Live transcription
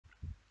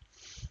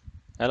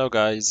Hello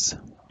guys,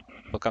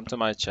 welcome to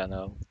my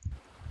channel.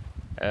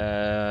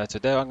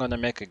 Today I'm gonna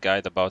make a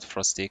guide about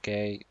Frost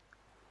Decay.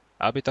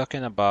 I'll be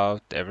talking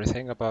about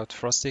everything about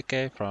Frost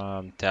Decay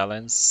from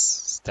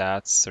talents,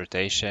 stats,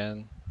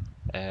 rotation.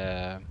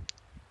 Uh,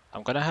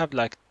 I'm gonna have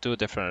like two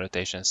different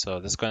rotations, so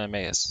this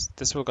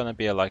will gonna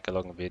be like a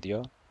long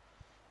video.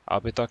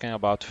 I'll be talking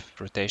about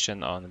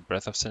rotation on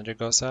Breath of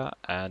Sindrigosa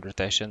and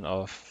rotation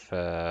of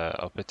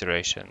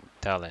Obliteration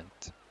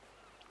talent.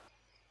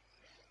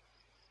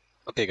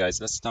 Okay guys,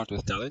 let's start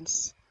with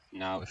talents.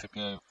 Now if you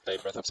play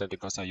Breath of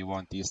Sindrigosa, you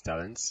want these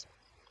talents.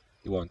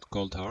 You want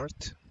Cold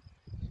Heart.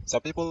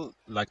 Some people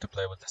like to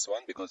play with this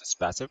one because it's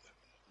passive,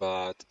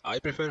 but I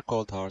prefer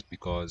Cold Heart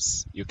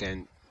because you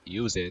can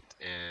use it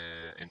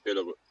in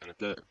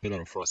a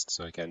Pillar of Frost,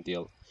 so you can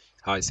deal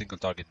high single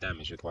target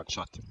damage with one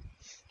shot.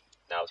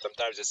 Now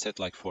sometimes it's hit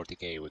like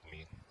 40k with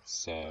me,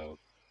 so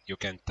you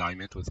can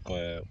time it with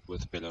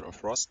Pillar of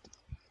Frost,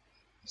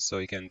 so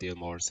you can deal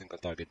more single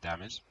target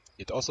damage.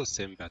 It also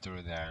sim better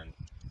than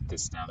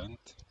this talent.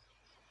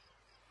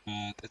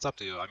 But it's up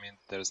to you. I mean,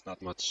 there's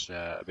not much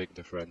big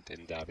difference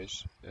in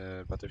damage.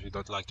 But if you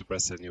don't like to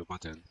press a new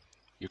button,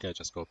 you can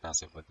just go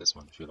passive with this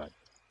one if you like.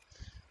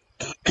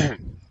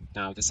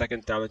 Now, the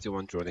second talent, you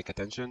want Runic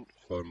Attention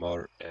for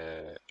more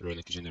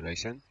Runic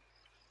generation.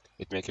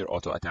 It makes your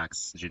auto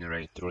attacks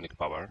generate Runic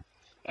power,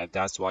 and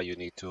that's why you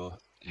need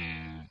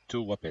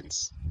two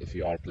weapons if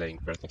you are playing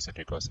Breath of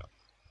Sindrigosa.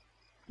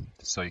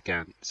 So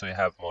you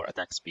have more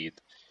attack speed,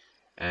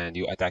 and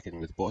you attacking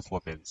with both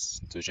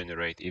weapons to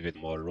generate even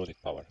more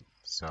Runic power.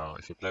 So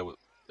if you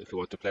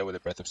want to play with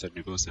the Breath of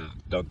Sindrigosa,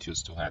 don't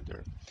use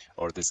two-hander,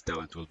 or this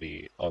talent will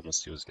be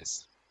almost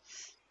useless.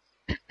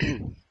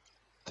 The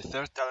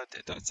third talent,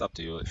 it's up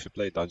to you. If you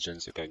play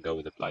dungeons, you can go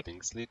with the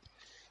Blinding Sleet.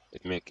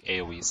 It makes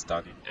AoE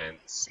stun and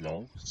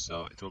slow,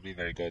 so it will be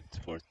very good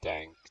for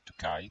tank to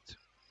kite.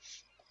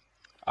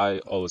 I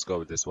always go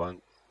with this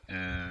one.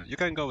 You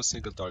can go with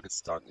single target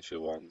stun if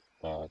you want,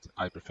 but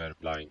I prefer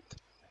blind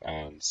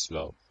and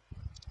slow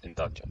in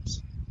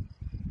dungeons.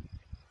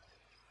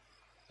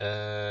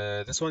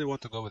 This one you want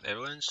to go with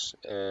Avalanche,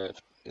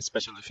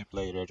 especially if you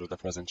play Red with the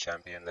Frozen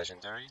Champion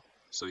Legendary,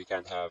 so you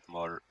can have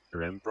more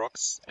Rim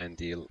procs and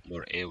deal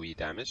more AoE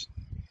damage.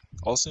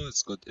 Also,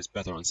 it's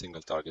better on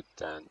single target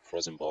than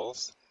Frozen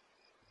Balls,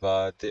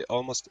 but they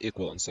almost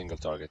equal on single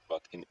target,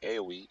 but in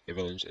AoE,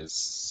 Avalanche is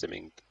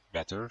simming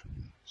better,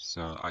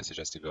 so I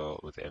suggest you go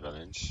with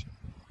Avalanche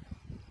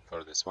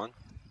for this one.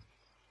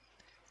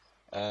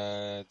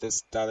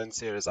 This talent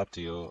here is up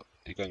to you.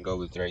 You can go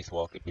with Wraith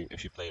Walk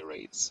if you play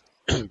raids,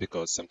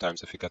 because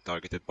sometimes if you get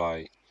targeted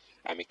by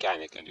a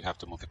mechanic and you have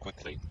to move it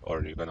quickly,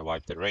 or you're gonna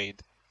wipe the raid,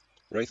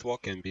 Wraith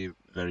Walk can be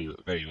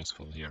very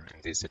useful here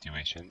in these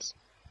situations.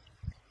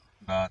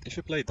 But if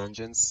you play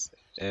dungeons,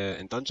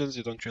 in dungeons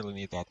you don't really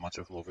need that much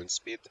of movement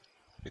speed,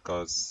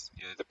 because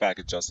the pack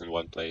is just in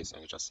one place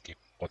and you just keep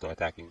auto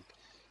attacking.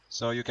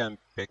 So you can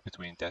pick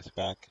between Death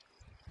Pack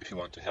if you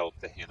want to help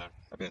the healer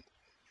a bit.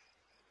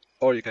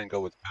 Or you can go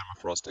with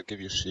Permafrost to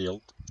give you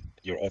shield.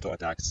 Your auto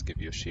attacks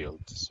give you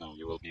shield, so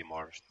you will be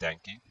more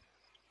tanky.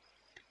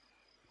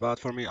 But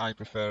for me, I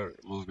prefer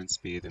movement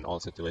speed in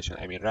all situations.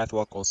 I mean,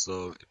 Wrathwalk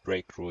also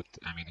break root.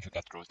 I mean, if you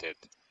get rooted,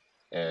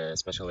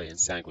 especially in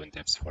Sanguine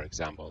Depths, for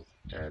example,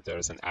 there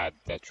is an ad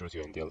that root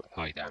you and deal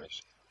high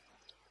damage.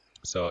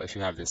 So if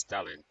you have this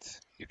talent,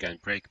 you can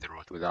break the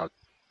root without.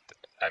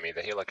 I mean,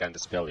 the healer can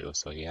dispel you,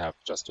 so you have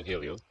just to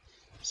heal you.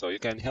 So you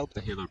can help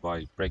the healer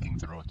by breaking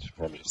the root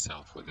from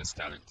yourself with this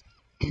talent.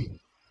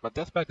 But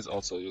Death Pack is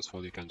also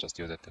useful, you can just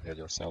use it to heal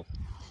yourself.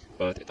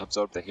 But it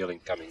absorbs the healing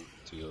coming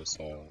to you,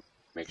 so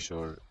make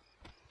sure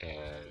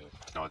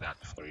to know that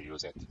before you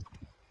use it.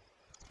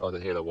 Or the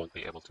healer won't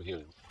be able to heal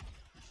you.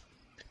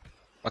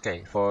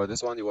 Okay, for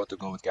this one you want to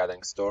go with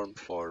Gathering Storm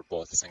for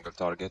both single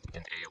target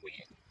and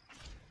AoE.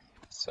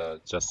 So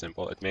just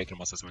simple, it makes your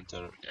Moses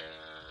Winter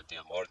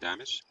deal more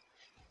damage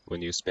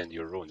when you spend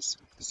your runes.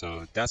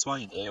 So that's why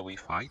in AoE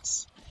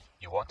fights,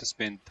 you want to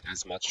spend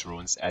as much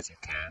runes as you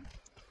can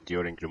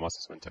during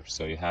Grimace's Winter,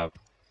 so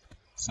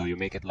you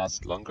make it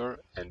last longer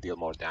and deal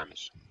more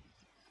damage.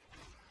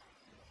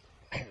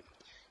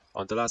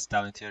 On the last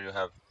talent here you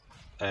have,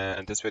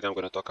 in this video I'm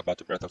going to talk about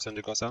the Breath of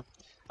Sindrigosa.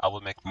 I will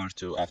make part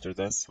 2 after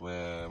this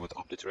with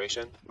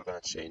Obliteration. We're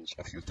going to change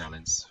a few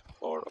talents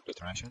for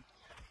Obliteration,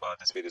 but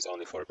this video is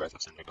only for Breath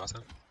of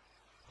Sindrigosa.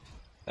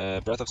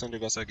 Breath of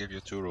Sindrigosa give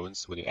you 2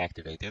 runes when you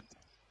activate it,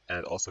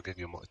 and also give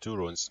you 2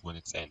 runes when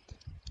it's end.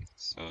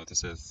 So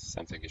this is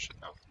something you should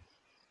know.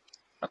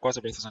 Of course,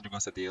 the Breath of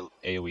Sindrigosa deal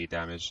AoE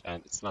damage,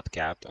 and it's not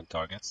capped on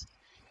targets,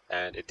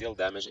 and it deals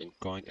damage in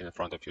coin in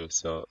front of you,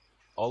 so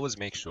always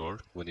make sure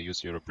when you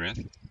use your breath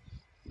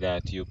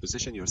that you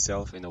position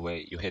yourself in a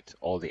way you hit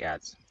all the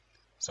ads.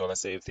 So let's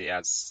say if the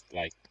ad's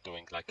like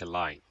doing like a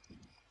line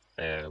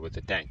with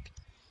the tank,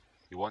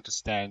 you want to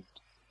stand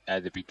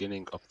at the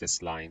beginning of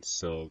this line,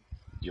 so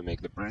you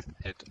make the breath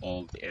hit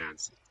all the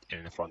ads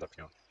in front of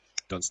you.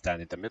 Don't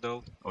stand in the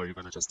middle, or you're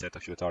gonna just hit a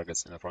few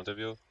targets in front of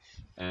you,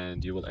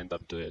 and you will end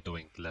up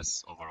doing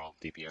less overall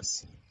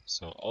DPS.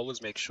 So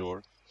always make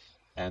sure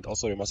And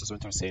also Remorseless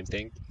Winter, same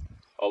thing.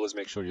 Always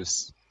make sure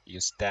you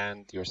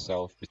stand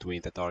yourself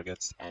between the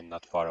targets and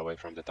not far away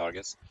from the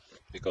targets,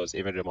 because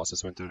even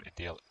Remorseless Winter, it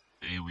deal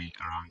AoE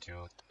around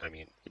you. I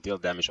mean, it deal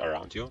damage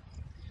around you.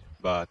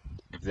 But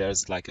if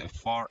there's like a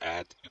far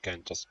ad, you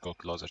can just go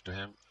closer to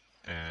him.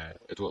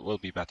 It will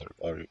be better,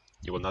 or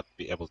you will not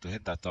be able to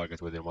hit that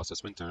target with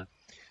Remorseless Winter,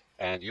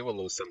 and you will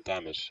lose some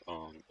damage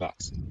on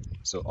backs.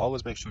 So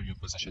always make sure you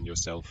position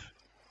yourself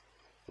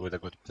with a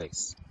good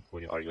place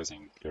when you are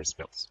using your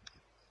spells.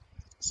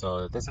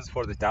 So this is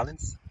for the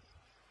talents.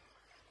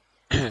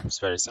 It's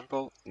very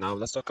simple. Now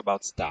let's talk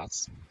about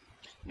stats.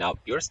 Now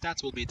your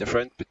stats will be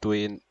different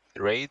between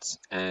raids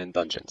and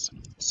dungeons.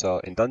 So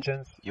in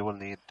dungeons you will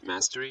need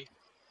mastery,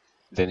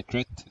 then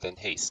crit, then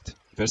haste.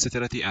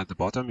 Versatility at the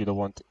bottom. You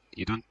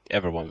don't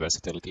ever want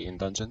versatility in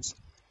dungeons,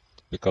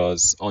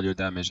 because all your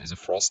damage is a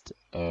frost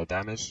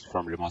damage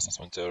from Remorseless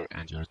Winter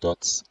and your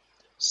dots.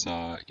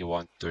 So you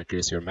want to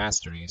increase your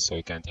mastery so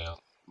you can deal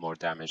more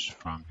damage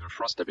from your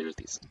frost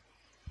abilities.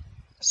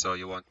 So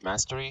you want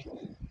mastery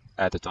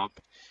at the top.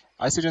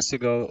 I suggest you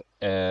go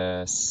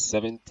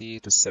 70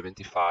 to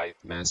 75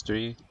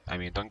 mastery. I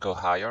mean, don't go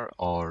higher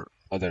or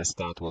other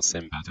stat will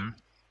sim better.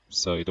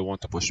 So you don't want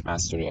to push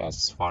mastery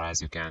as far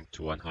as you can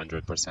to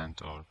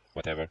 100% or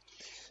whatever.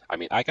 I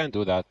mean, I can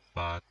do that,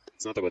 but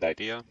it's not a good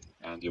idea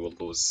and you will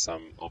lose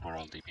some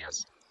overall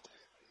DPS.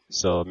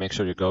 So make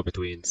sure you go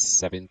between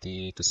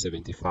 70 to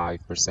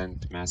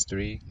 75%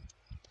 mastery.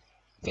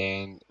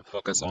 Then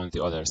focus on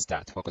the other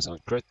stat. Focus on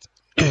crit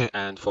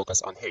and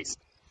focus on haste.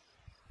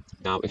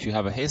 Now, if you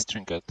have a haste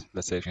trinket,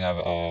 let's say if you have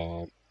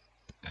a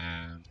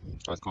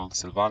what's called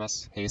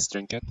Sylvanas haste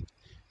trinket,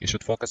 you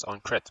should focus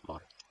on crit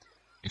more.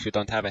 If you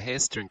don't have a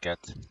haste trinket,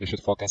 you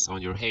should focus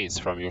on your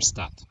haste from your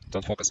stat.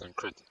 Don't focus on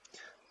crit,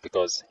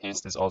 because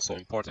haste is also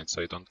important,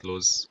 so you don't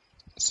lose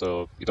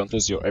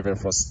your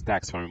Everfrost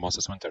stacks from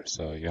Remorseless Winter,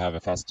 so you have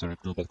a faster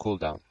global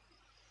cooldown.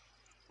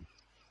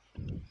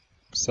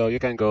 So you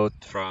can go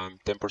from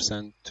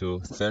 10% to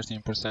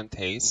 13%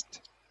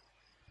 haste.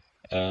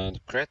 And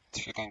crit,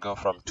 you can go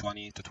from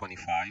 20 to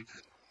 25.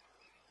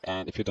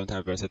 And if you don't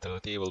have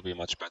versatility, it will be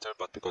much better.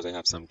 But because I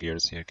have some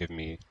gears here, give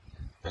me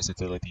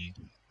versatility.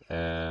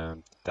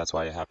 That's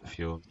why I have a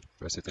few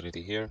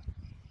versatility here.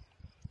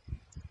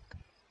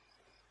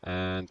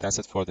 And that's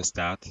it for the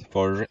stat.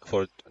 For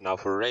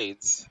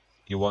raids,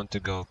 you want to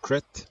go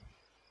crit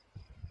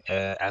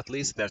at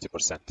least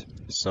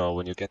 30%. So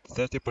when you get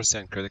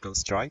 30% critical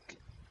strike,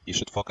 you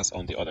should focus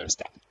on the other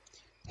stat.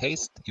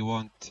 Haste, you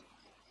want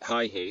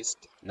high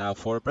haste. Now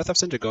for Breath of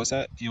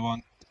Sindragosa, you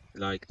want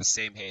like the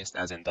same haste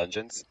as in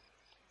dungeons.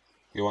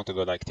 You want to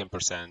go like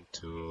 10%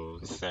 to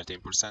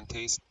 13%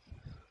 haste.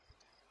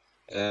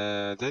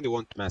 Then you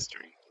want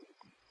mastery.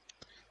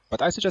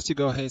 But I suggest you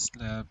go haste.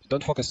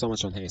 Don't focus so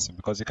much on haste,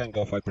 because you can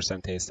go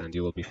 5% haste and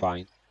you will be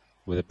fine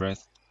with a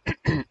breath.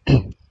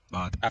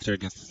 But after you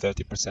get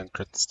 30%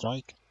 crit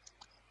strike,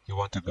 you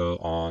want to go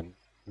on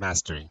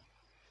mastery.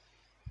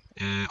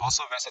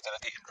 Also,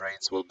 versatility in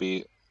raids will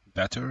be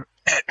better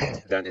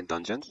than in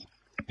dungeons,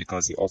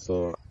 because you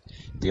also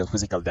deal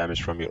physical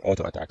damage from your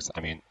auto attacks.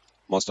 I mean,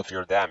 most of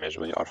your damage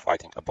when you are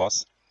fighting a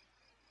boss.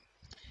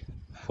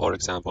 For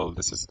example,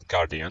 this is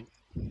Guardian.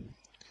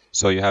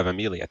 So you have a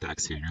melee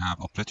attacks here. You have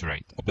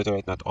Obliterate.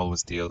 Obliterate not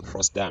always deal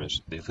frost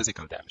damage, deal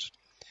physical damage.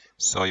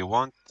 So you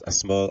want a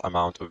small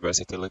amount of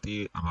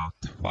versatility, about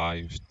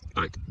 5.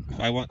 Like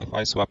if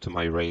I swap to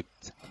my raid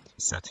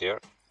set here,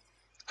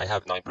 I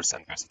have 9%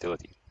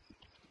 versatility.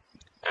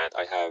 And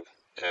I have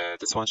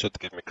this one should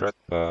give me crit,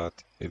 but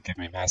it give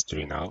me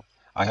mastery now.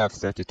 I have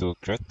 32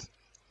 crit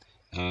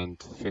and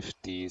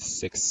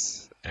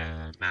 56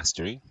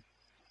 mastery,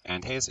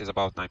 and haste is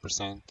about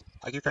 9%.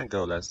 Like you can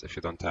go less if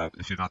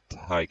you're not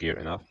high gear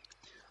enough,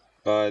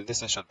 but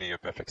this should be your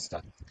perfect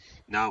stat.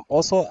 Now,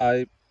 also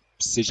I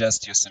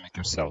suggest you simic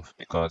yourself,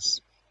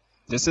 because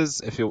this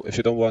is if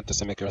you don't want to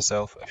simic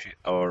yourself,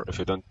 if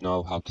you don't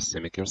know how to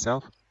simic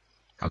yourself,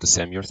 how to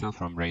sim yourself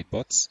from raid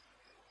bots,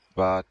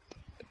 but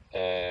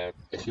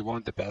if you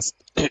want the best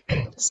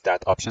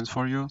stat options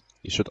for you,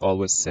 you should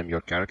always sim your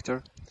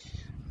character.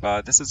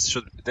 But this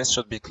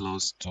should be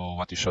close to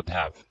what you should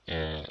have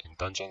in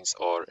dungeons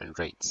or in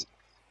raids.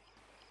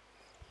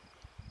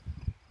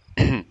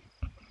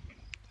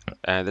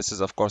 And this is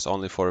of course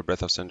only for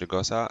Breath of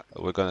Sindragosa.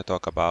 We're gonna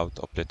talk about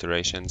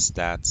obliteration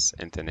stats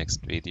in the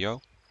next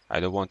video. I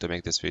don't want to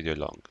make this video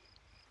long.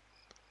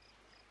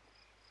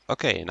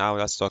 Okay, now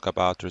let's talk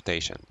about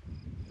rotation.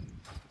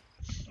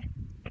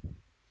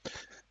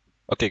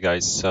 Okay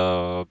guys,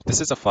 so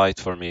this is a fight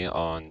for me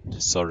on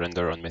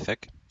Surrender on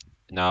Mythic.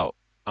 Now,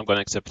 I'm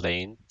gonna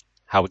explain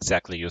how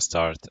exactly you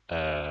start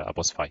a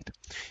boss fight.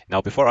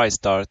 Now, before I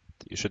start,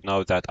 you should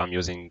know that I'm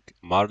using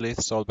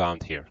Marlith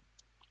Soulbound here.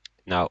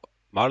 Now,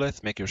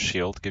 Marlith make your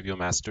shield give you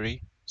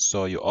mastery,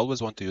 so you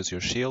always want to use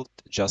your shield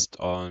just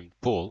on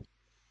pull,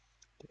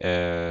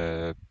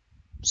 so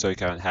you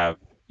can have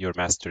your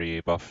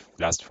mastery buff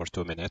last for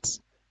 2 minutes,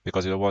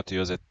 because you don't want to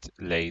use it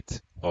late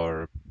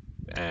or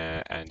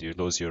and you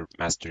lose your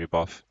mastery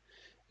buff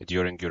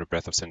during your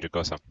Breath of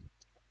Sindragosa.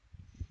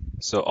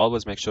 So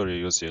always make sure you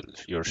use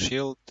your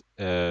shield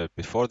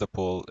before the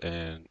pull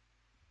in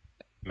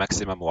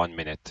maximum 1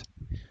 minute,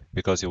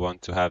 because you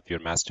want to have your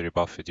mastery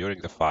buff during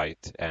the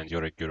fight and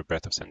during your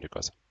Breath of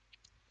Sendragosa.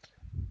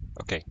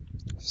 Okay,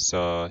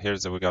 so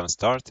here's where we're gonna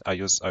start. I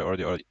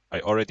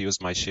already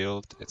used my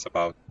shield. It's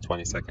about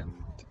 20 seconds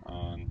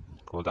on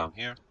cooldown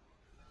here.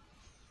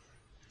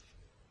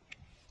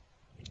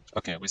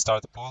 Okay, we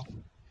start the pull.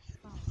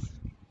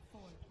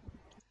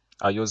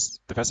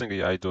 The first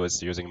thing I do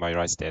is using my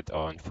Rise Dead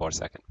on 4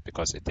 seconds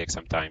because it takes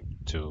some time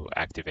to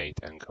activate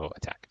and go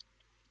attack.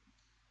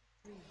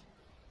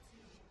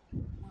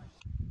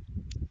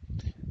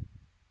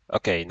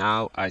 Okay,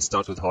 now I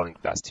start with Howling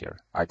Blast here.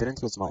 I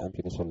didn't use my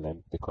Ammunition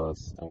Limb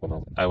because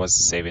I was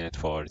saving it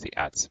for the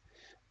ads.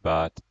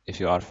 But if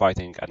you are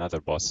fighting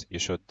another boss, you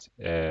should,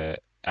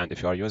 and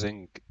if you are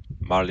using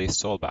Marley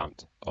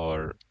Soulbound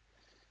or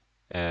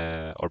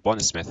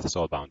Bonnesmith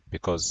Soulbound,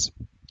 because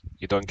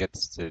you don't get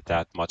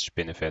that much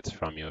benefit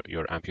from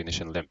your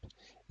Ammunition Limb.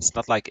 It's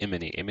not like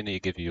Imini.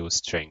 Imini give you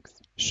strength,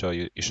 so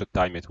you should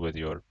time it with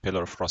your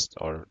Pillar of Frost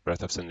or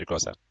Breath of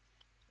Sendragosa.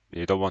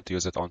 You don't want to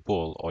use it on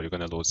pull or you're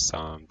gonna lose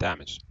some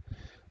damage.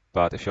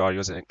 But if you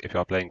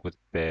are playing with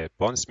the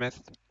Bonnesmith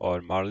or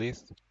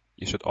Marlith,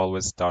 you should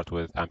always start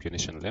with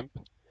Ammunition Limb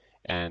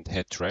and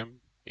hit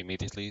Rim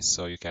immediately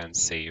so you can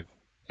save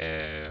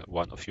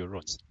one of your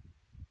runes.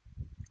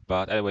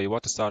 But anyway, you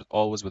want to start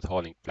always with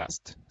Howling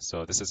Blast.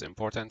 So this is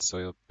important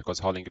because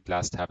Howling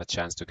Blast have a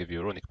chance to give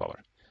you runic power.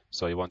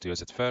 So you want to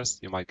use it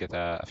first. You might get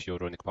a few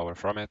runic power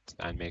from it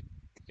and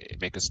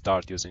make a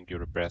start using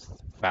your breath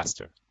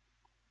faster.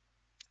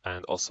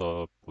 And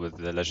also with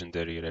the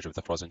legendary Rage of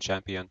the Frozen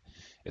Champion,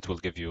 it will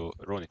give you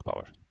runic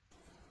power.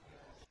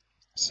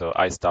 So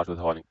I start with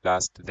Howling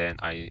Blast, then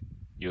I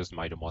used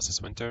my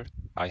Domosis Winter.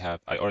 I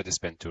already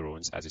spent 2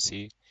 runes, as you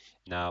see.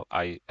 Now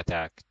I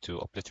attack to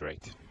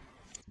Obliterate.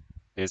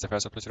 Here's the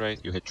first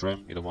Obliterate. You hit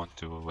Rim, you don't want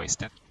to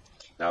waste it.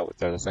 Now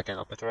there's the second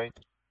Obliterate.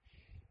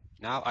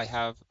 Now I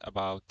have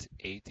about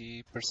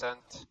 80%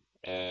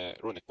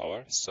 runic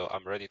power, so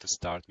I'm ready to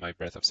start my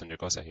Breath of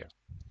Sendragosa here.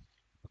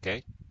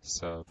 Okay,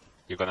 so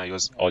you're gonna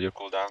use all your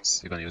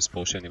cooldowns. You're gonna use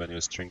Potion, you're gonna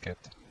use Trinket,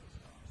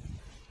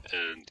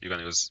 and you're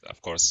gonna use,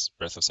 of course,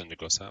 Breath of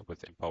Sendragosa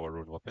with Empower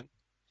Rune Weapon.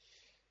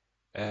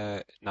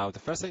 Now the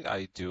first thing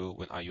I do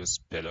when I use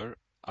Pillar,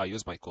 I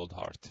use my Cold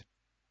Heart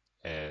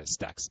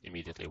stacks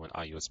immediately when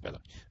I use Pillar,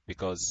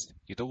 because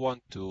you don't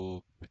want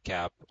to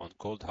cap on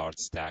Cold Heart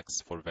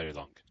stacks for very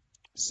long.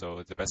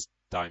 So the best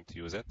time to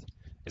use it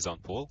is on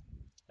pull.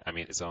 I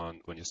mean, it's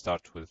on when you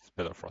start with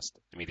Pillar Frost.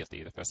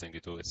 Immediately, the first thing you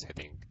do is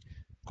hitting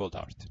Cold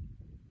Heart.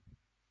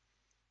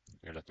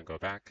 Here, let me go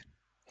back.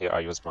 Here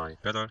I use my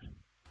Pillar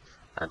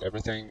and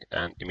everything,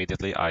 and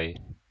immediately I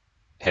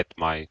hit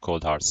my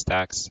Cold Heart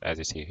stacks, as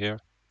you see here.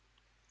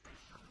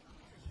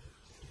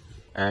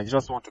 And you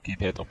just want to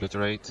keep hit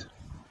Obliterate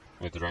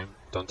with Rim.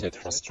 Don't hit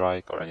Frost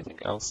Strike or anything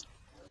else.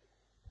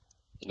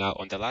 Now,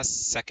 on the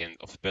last second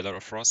of Pillar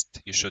of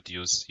Frost, you should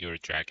use your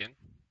Dragon.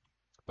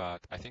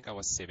 But I think I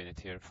was saving it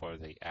here for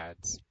the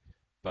ads.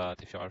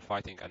 But if you are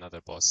fighting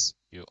another boss,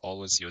 you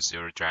always use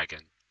your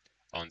Dragon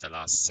on the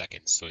last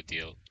second, so you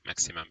deal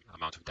maximum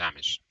amount of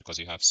damage. Because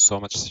you have so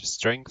much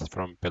strength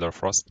from Pillar of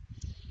Frost,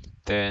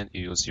 then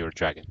you use your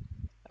Dragon.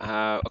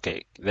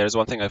 Okay, there's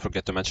one thing I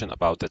forget to mention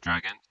about the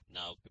Dragon.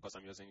 Now, because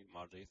I'm using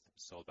Marlith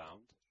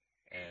Soulbound,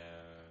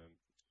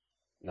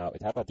 now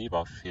it have a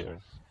debuff here,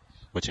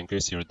 which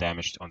increases your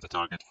damage on the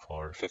target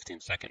for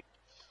 15 seconds.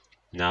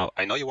 Now,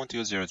 I know you want to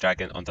use your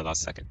Dragon on the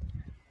last second,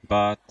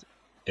 but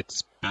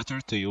it's better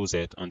to use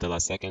it on the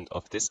last second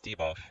of this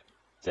debuff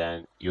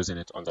than using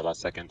it on the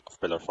last second of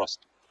Pillar Frost.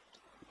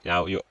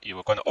 Now,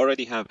 you're going to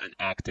already have an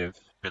active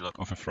Pillar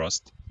of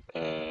Frost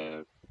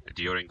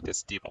during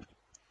this debuff.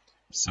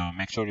 So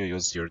make sure you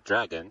use your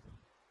Dragon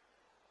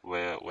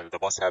when the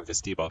boss have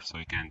this debuff, so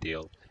you can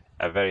deal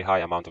a very high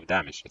amount of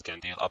damage. It can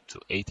deal up to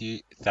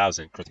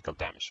 80,000 critical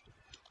damage.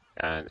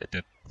 And it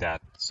did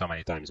that so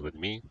many times with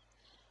me.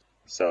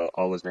 So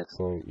always make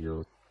sure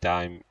you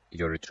time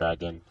your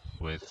Dragon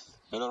with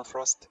Pillar of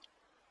Frost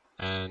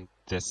and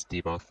this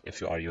debuff if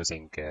you are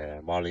using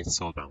Marley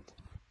Soulbound.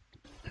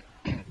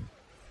 I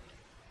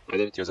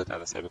didn't use it,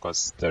 as I said,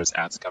 because there's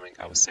ads coming.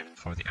 I was saving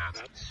for the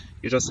ads.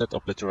 You just hit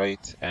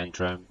Obliterate and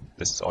Rim.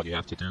 This is all you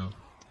have to do.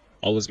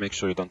 Always make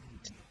sure you don't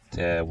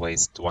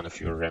waste one of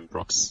your Rim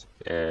procs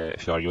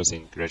if you are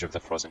using Rage of the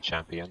Frozen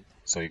Champion,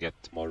 so you get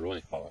more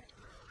runic power.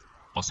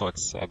 Also,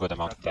 it's a good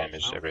amount of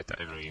damage every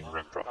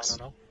Rim procs.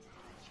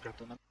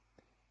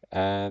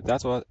 And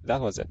that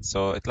was it.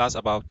 So it lasts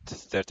about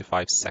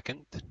 35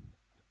 seconds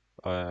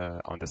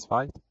on this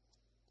fight.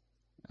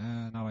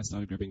 Now I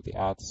started grabbing the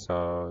ad,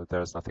 so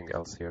there's nothing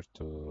else here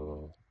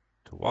to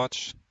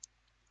watch.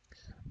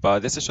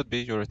 But this should be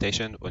your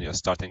rotation when you're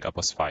starting a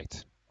boss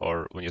fight,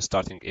 or when you're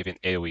starting even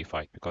AOE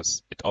fight,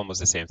 because it's almost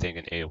the same thing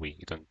in AOE.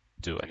 You don't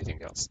do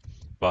anything else.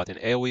 But in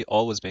AOE,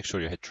 always make sure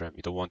you hit Rim.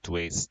 You don't want to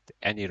waste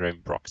any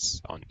Rim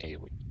procs on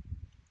AOE.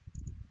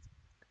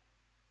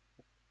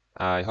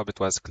 I hope it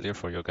was clear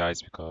for you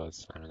guys,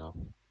 because I don't know.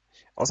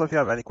 Also, if you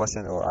have any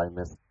question or I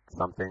missed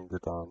something, you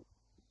can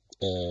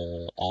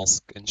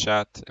ask in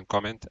chat and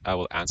comment. I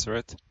will answer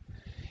it.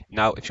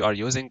 Now, if you are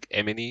using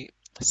Emini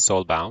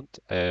Soulbound,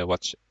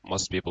 what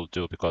most people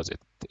do because it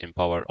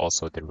empower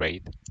also the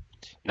raid.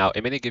 Now,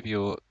 Emini give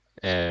you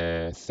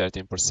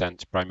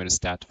 13% primary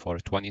stat for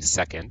 20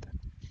 seconds.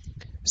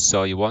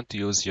 So you want to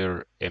use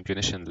your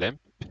Impunation Limp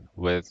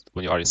with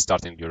when you are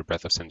starting your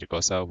Breath of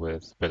Sandrigosa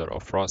with Pillar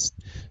of Frost,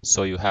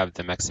 so you have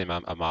the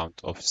maximum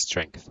amount of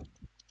strength.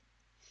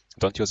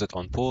 Don't use it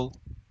on pool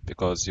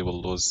because you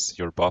will lose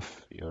your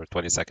buff. Your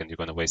 20 seconds, you're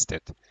gonna waste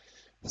it.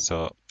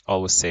 So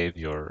always save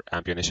your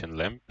Ammunition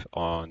Limp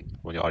on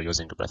when you are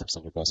using Breath of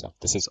Sandrigosa.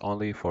 This is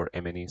only for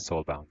Emini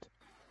Soulbound.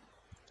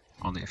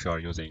 Only if you are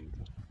using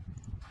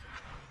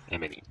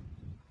Emini.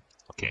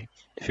 Okay.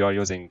 If you are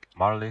using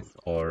Marlith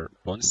or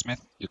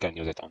Bonesmith, you can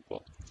use it on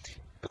pool.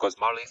 Because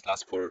Marlith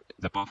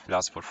the buff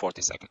lasts for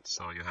 40 seconds,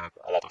 so you have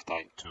a lot of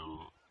time to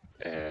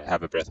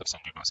have a Breath of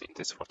Sandrigosa in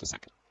this 40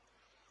 seconds.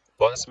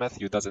 Bonesmith,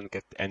 you doesn't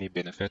get any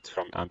benefit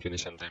from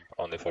Ammunition Limp,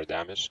 only for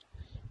damage,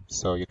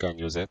 so you can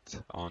use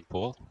it on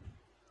pool.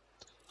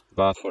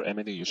 But for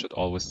Emini, you should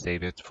always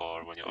save it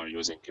for when you are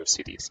using your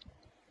CDs.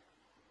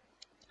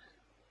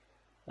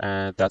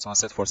 And that's all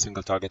set for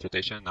single target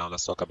rotation. Now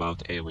let's talk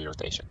about AOE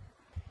rotation.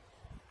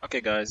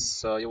 Okay guys,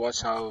 so you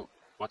watch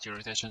what your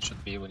rotation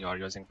should be when you are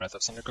using Breath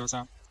of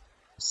Sandrigosa.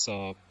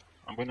 So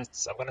I'm gonna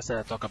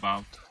talk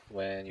about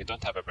when you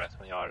don't have a breath,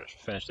 when you are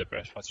finished the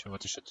breath,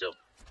 what you should do.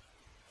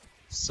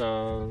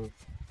 So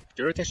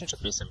your rotation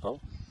should be simple.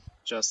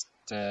 Just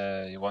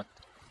you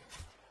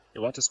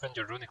want to spend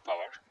your runic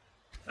power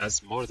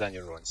as more than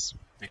your runes,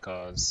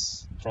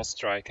 because Frost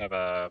Strike have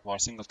a more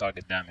single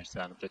target damage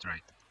than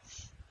Obliterate.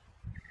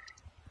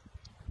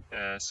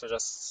 So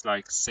just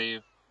like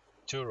save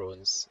 2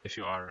 runes if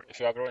you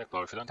have runic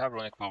power. If you don't have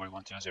runic power, you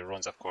want to use your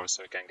runes, of course,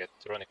 so you can get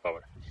runic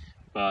power.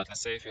 But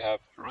let's say if you have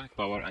runic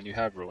power and you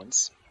have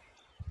runes,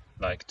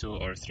 like 2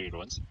 or 3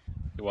 runes,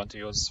 you want to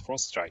use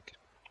Frost Strike.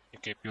 You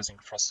keep using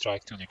Frost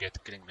Strike till you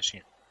get Killing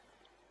Machine.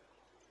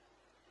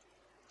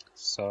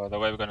 So the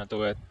way we're gonna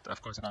do it,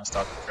 of course, we're gonna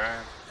start with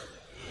Ram.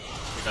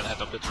 We're gonna hit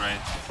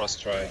Obliterate, Frost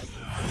Strike.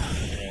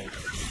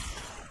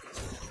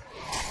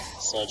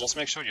 So just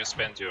make sure you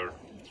spend your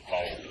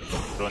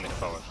runic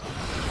power.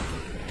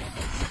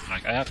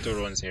 Like I have 2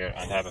 runes here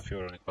and I have a few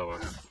runic power.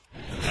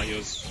 I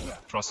use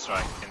Frost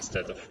Strike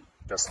instead of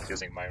just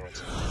using my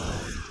runes.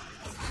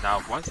 Now,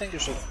 one thing you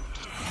should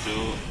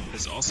do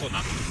is also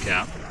not to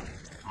cap.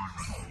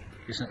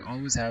 You should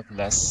always have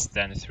less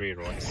than 3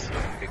 runes,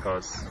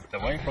 because the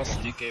way Frost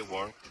DK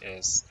works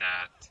is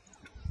that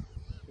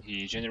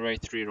he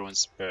generates 3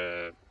 runes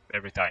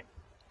every time.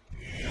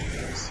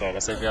 So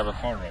let's say if you have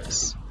 4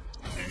 runes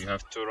and you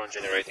have 2 runes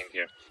generating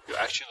here, you're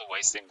actually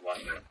wasting 1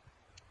 rune.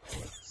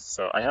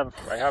 So I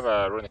have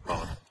a runic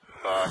power,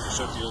 but you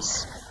should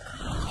use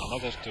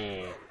another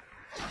 2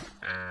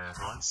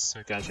 runes so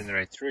you can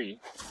generate 3.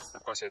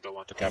 Of course, you don't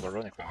want to cap a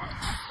runic power,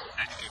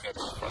 and you get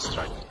a Frost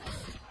Strike.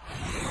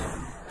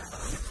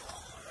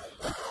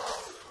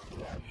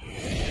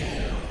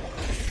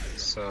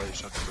 So you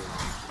should do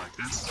it like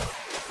this.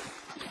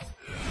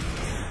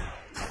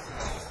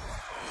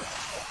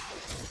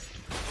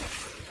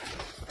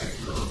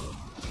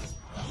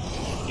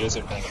 Use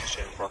your Killing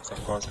Machine procs,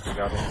 of course, if you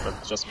got it,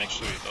 but just make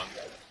sure you don't.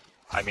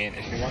 I mean,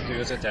 if you want to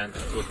use it and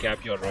it will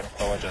cap your runic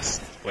power,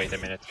 just wait a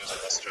minute, use a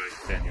Frost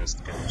Strike, then use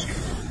the Killing Machine.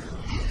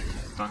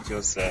 Don't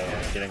use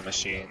Killing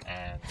Machine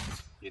and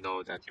you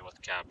know that you will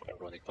cap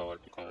a runic power,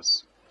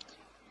 because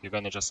you're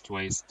gonna just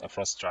waste a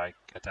Frost Strike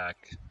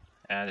attack.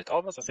 And it's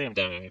almost the same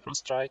damage.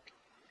 Frost Strike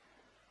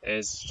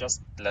is just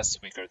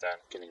less weaker than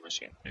Killing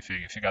Machine, if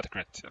you got a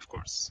crit, of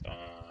course,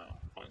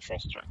 on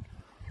Frost Strike.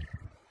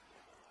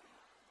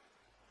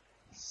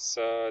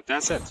 So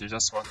that's it. You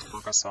just want to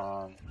focus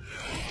on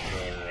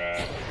your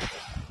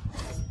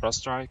Frost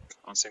Strike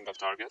on single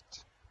target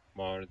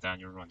more than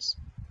your runes.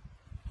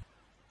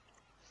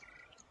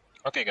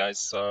 Okay guys,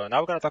 so now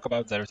we're gonna talk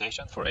about the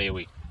rotation for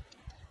AoE.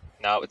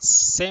 Now it's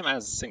same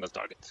as single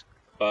target,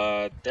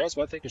 but there's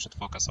one thing you should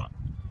focus on.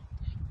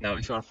 Now,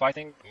 if you are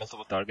fighting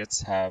multiple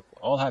targets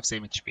all have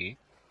same HP,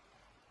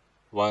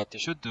 what you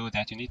should do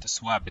that you need to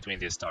swap between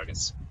these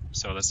targets.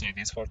 So let's say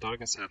these 4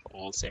 targets have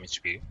all same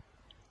HP.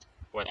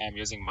 When I'm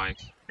using my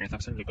Breath of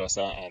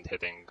Sandrigosa and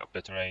hitting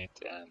Obliterate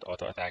and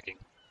auto-attacking,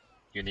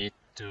 you need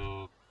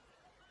to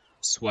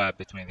swap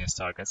between these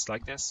targets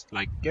like this.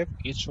 Like give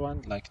each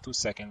one like 2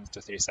 seconds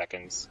to 3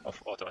 seconds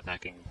of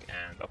auto-attacking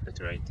and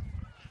Obliterate.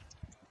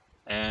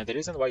 And the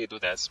reason why you do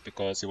that is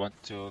because you want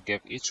to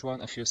give each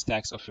one a few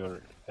stacks of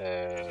your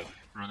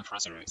Rune of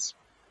Resize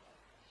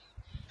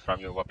from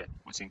your weapon,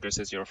 which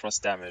increases your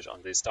frost damage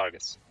on these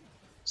targets.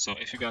 So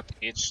if you got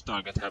each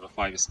target have a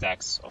 5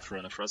 stacks of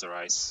Rune of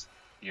Resize,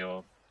 it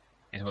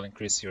will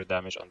increase your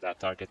damage on that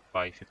target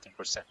by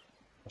 15%,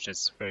 which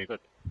is very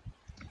good.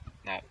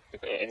 Now,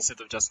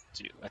 instead of just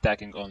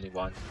attacking only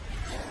one,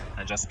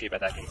 and just keep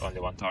attacking only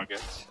one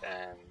target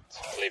and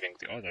leaving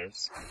the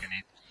others, you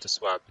need to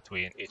swap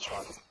between each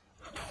one.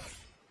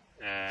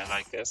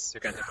 Like this, you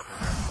can hit a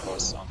of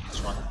course on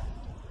each one.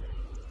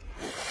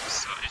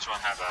 So each one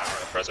have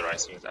a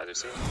pressurized unit, as you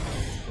see.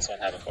 This one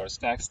have a 4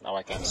 stacks, now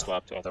I can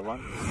swap to other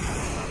one.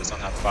 This one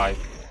have 5,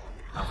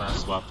 I'm gonna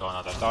swap to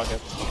another target.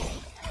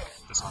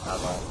 This one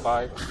have a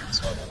 5,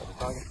 swap to another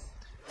target.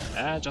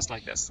 And just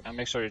like this. And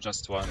make sure you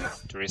just want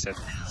to reset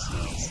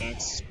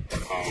stacks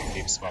or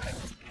keep swapping.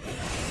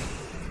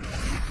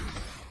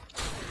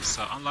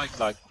 So unlike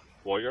like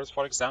warriors,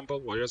 for example,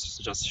 warriors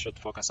just should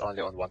focus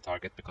only on one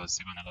target because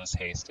you're gonna lose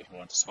haste if you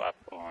want to swap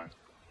on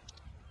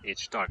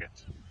each target.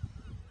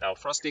 Now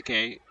Frost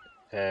Decay,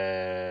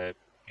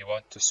 you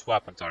want to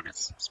swap on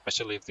targets,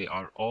 especially if they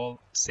are all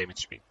same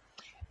HP.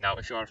 Now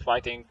if you are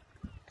fighting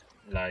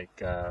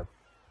like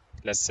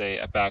let's say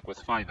a pack with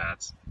 5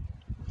 ads,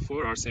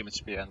 4 are same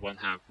HP and 1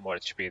 have more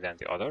HP than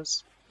the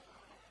others,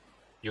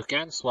 you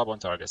can swap on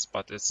targets,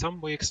 but in some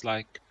weeks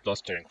like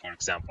Lost Terrain, for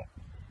example,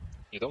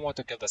 you don't want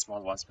to kill the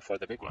small ones before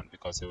the big one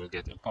because they will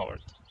get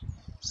empowered.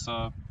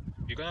 So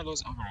you're gonna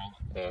lose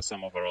overall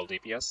some overall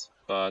DPS,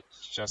 but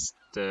just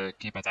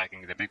keep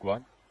attacking the big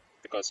one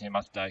because he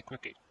must die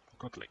quickly.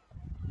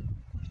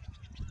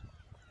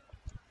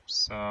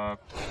 So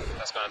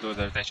that's gonna do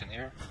the rotation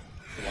here.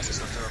 The monster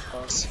center, of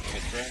course,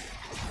 hit Rim.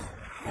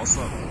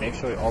 Also, make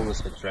sure you always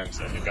hit Rim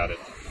so you got it.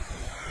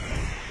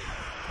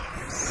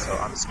 So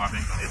I'm swapping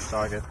on each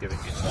target, giving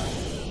each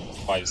one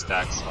 5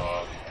 stacks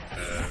of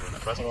Rune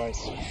of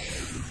Resize.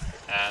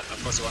 And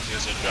of course you want to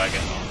use your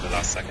dragon on the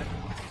last second.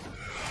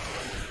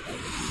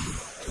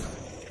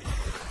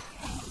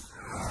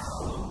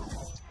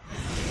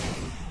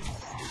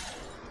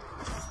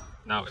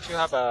 Now if you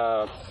have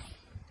a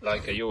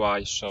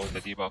UI show the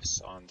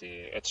debuffs on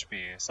the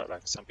HP, so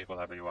like some people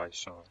have a UI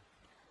show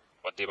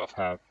what debuff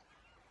have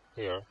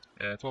here,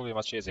 it will be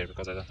much easier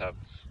because I don't have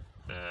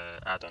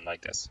add-on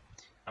like this.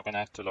 I'm gonna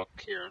have to look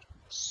here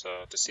so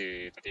to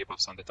see the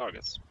debuffs on the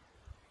targets.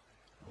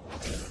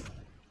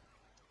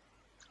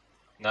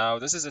 Now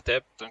this is a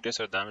tip to increase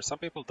your damage. Some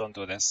people don't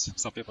do this.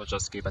 Some people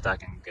just keep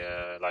attacking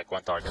like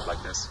one target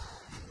like this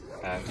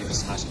and keep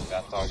smashing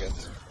that target.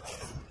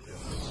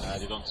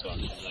 You don't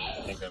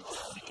make them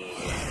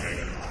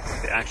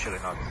they actually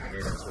not. You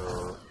need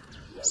to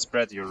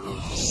spread your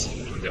runes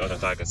on the other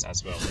targets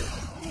as well.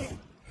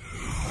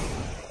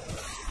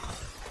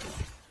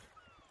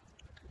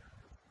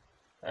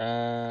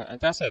 And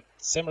that's it.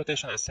 Same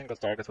rotation as single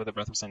target with the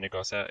Breath of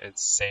Sandagosa.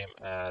 It's same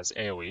as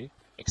AOE,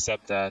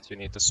 except that you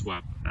need to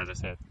swap, as I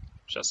said,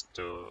 just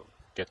to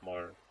get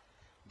more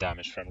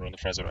damage from Rune of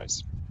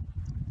Resize.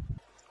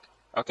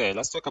 Okay,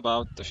 let's talk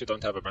about if you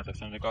don't have a Breath of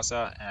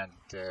Sandagosa and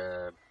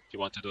you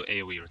want to do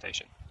AOE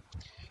rotation.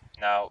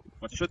 Now,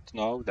 what you should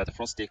know that the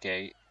Frost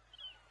Decay,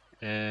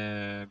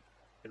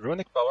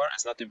 Runic Power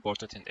is not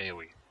important in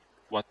AOE.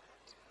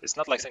 It's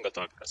not like single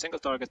target. A single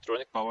target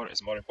Runic Power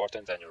is more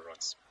important than your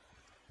runes.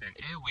 In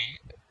AoE,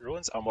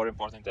 runes are more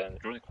important than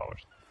Runic Power,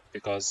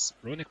 because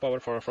Runic Power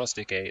for a Frost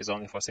Decay is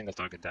only for single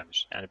target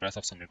damage and a Breath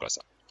of Sandagosa.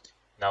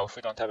 Now if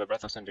we don't have a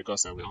Breath of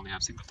Sandagosa, we only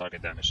have single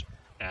target damage.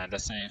 And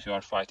let's say if you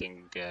are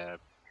fighting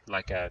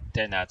like a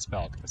 10 ads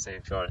bulk, let's say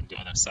if you are on the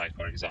other side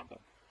for example,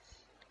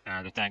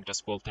 and the tank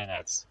just pulled 10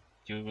 ads,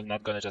 you will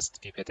not gonna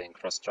just keep hitting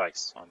cross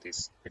strikes on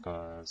these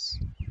because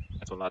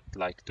it will not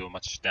like do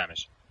much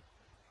damage.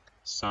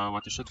 So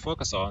what you should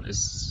focus on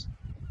is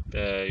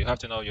you have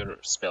to know your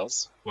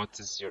spells. What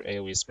is your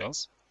AoE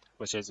spells,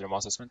 which is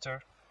Ramosa's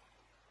Winter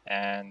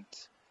and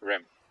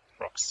Rim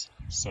Rocks.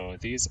 So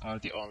these are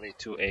the only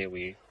 2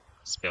 AoE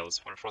spells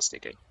for Frost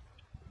Decay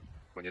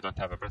when you don't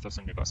have a Breath of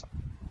Sandagosa.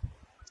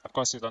 Of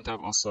course you don't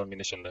have also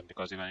Munition Limb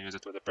because you're going to use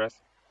it with a breath.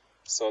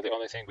 So the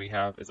only thing we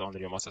have is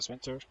only Ramosa's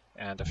Winter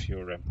and a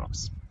few Rim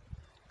Rocks.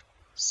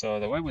 So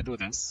the way we do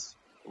this,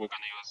 we're going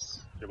to use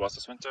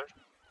Ramosa's Winter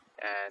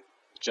and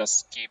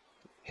just keep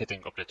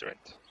hitting Obliterate.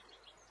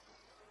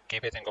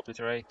 Keep hitting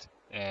Obliterate.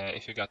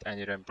 If you got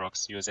any Rim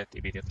Rocks, use it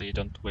immediately.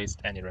 Don't waste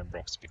any Rim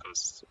Rocks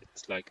because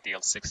it's like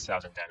deals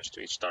 6000 damage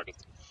to each target.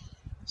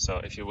 So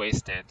if you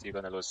waste it, you're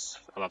gonna lose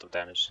a lot of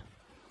damage.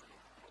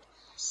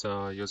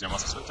 So use your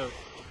Ramosa's Winter.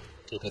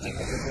 Keep hitting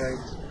Obliterate.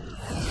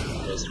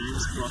 Use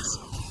Rim Rocks.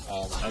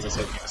 As I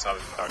said, keep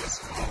solving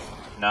targets.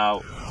 Now,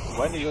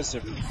 when you use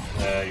your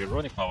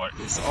Runic Power,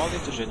 it's only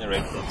to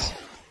generate runes.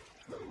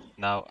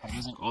 Now, I'm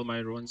using all my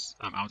runes,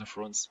 I'm out of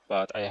runes,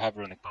 but I have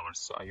Runic Power,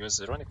 so I use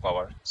the Runic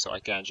Power, so I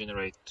can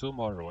generate 2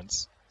 more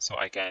runes, so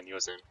I can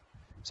use them,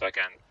 so I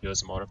can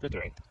use more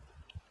Obliterate.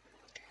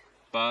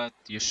 But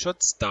you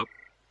should stop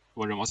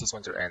where Ramosa's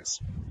Winter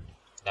ends.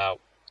 Now,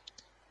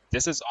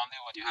 this is only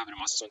when you have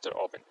Ramosa's Winter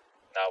open.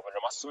 Now, when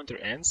Ramosa's Winter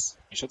ends,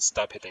 you should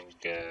stop hitting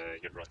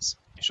your runes.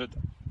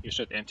 You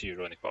should empty your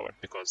Runic Power,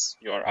 because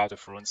you are out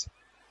of runes,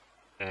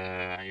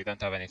 and you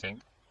don't have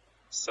anything.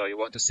 So you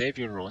want to save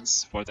your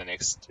runes for the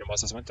next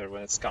Ramosa's Winter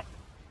when it's come.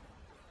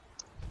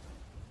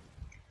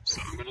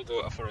 So I'm gonna do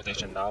a full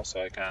rotation now so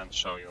I can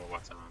show you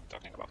what I'm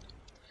talking about.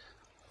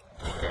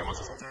 Okay,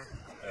 Ramosa's Winter.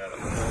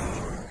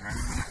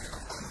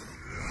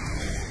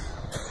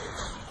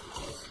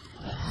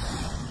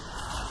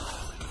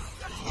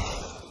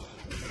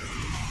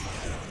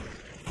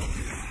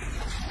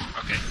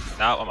 Okay,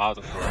 now I'm out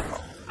of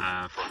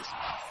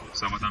runes.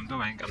 So what I'm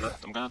doing,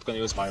 I'm not gonna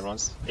use my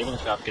runes, even if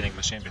you have killing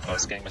machine,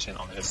 because killing machine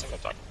only hits single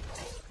target.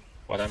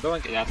 What I'm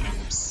doing is that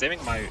I'm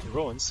saving my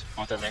runes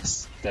for the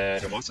next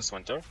Remorseless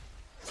Winter.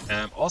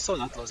 And I'm also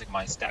not losing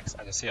my stacks.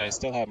 As you see, I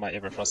still have my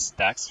Everfrost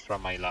stacks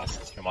from my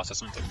last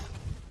Remorseless Winter.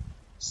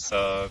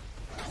 So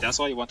that's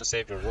why you want to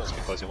save your runes,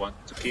 because you want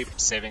to keep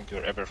saving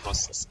your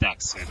Everfrost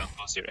stacks so you don't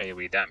lose your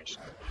AOE damage.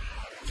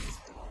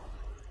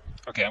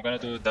 Okay, I'm gonna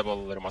do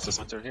double Remorseless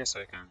Winter here so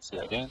you can see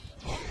again.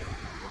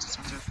 Remorseless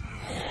Winter.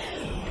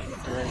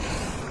 Great.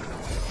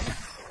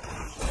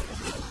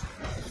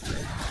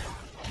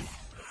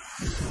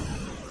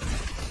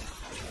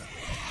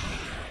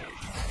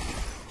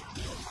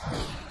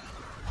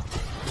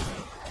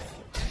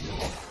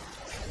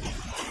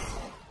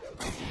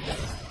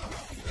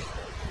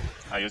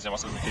 I use the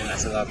muscle again, I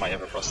still have my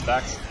Everfrost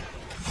stacks.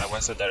 I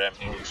wasted their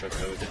MP, we should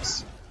do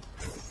this.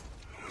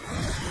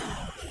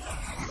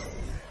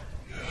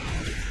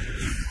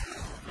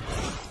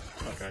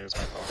 Okay, I use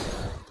my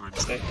power, my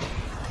mistake.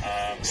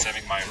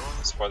 Saving my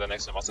runes for the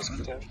next Monster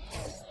Winter.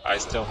 I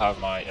still have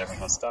my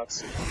Everfrost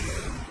stacks.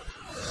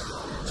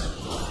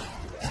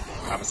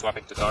 I'm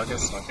swapping to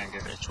targets so I can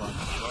get each one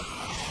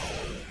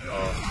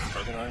or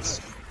organize.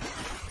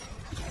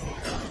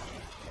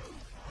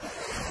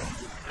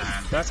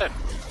 And that's it.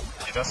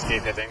 You just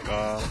keep hitting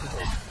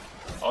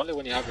only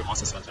when you have your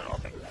Monster Center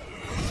open.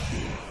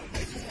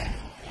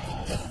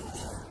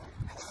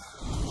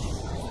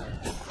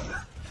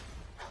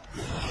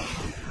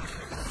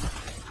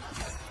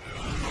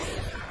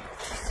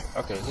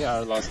 Okay, here I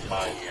lost my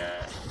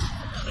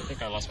I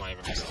think I lost my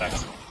Everfrost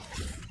stacks.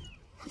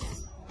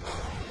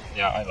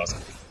 Yeah, I lost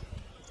it.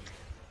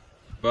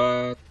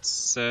 But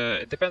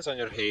it depends on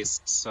your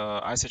haste,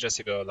 so I suggest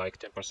you go like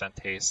 10%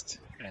 haste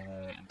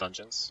in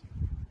dungeons.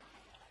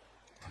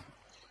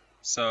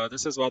 So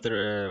this is what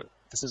the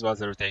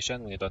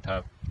rotation when you don't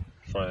have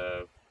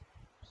a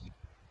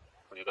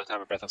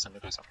breath of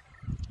Symmetry.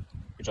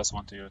 You just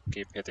want to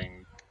keep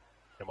hitting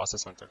the Monster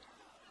Center.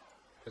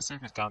 Let's see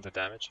if it count the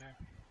damage here.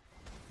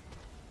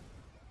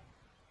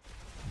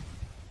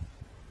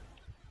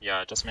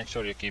 Yeah, just make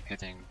sure you keep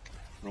hitting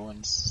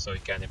ruins so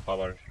you can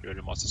empower your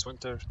Remorseless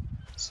Winter.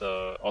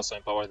 So also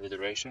empower the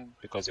duration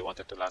because you want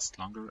it to last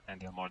longer and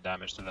deal more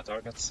damage to the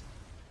targets.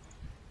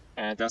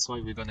 And that's why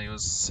you're gonna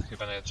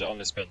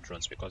only spend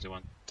runes because you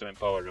want to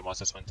empower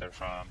Remorseless Winter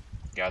from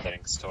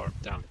Gathering Storm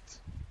Talent.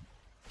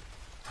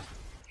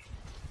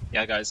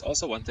 Yeah guys,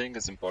 also one thing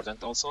is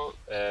important also,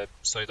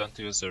 so you don't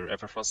use your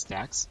Everfrost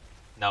stacks.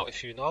 Now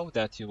if you know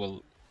that you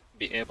will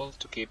be able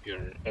to keep your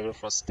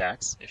Everfrost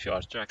stacks if you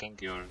are tracking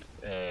your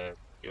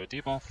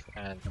debuff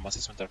and the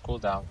Remorseless Winter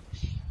cooldown,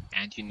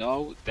 and you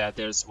know that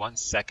there's 1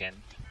 second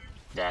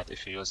that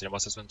if you use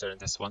Remorseless Winter in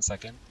this 1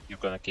 second, you're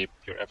gonna keep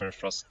your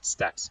Everfrost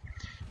stacks.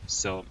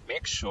 So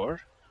make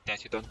sure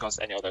that you don't cast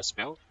any other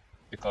spell,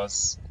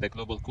 because the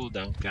global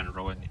cooldown can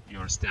ruin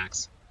your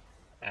stacks.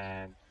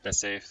 And let's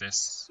say if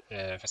it's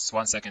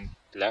 1 second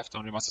left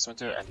on Remorseless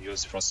Winter and you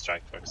use Frost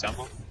Strike, for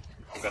example,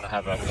 you're gonna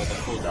have a global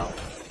cooldown.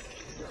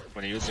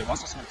 When you use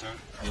Remorseless Winter,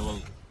 you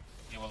will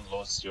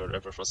lose your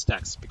Everfrost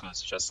stacks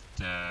because you just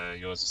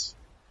use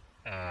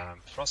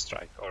Frost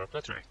Strike or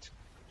Obliterate.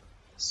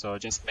 So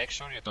just make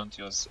sure you don't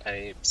use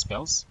any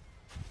spells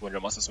when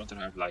Remorseless Winter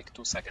have like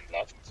 2 seconds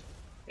left.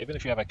 Even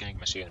if you have a killing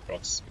machine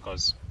procs,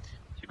 because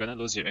you're gonna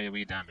lose your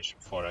AOE damage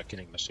for a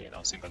killing machine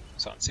on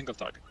single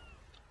target.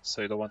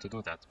 So you don't want to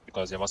do that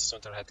because Remorseless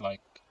Winter had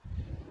like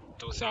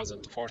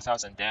 2,000 to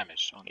 4,000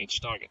 damage on each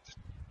target.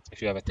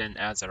 If you have a 10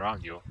 ads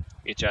around you,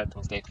 each ad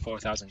will take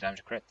 4,000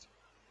 damage crit.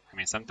 I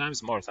mean,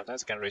 sometimes more,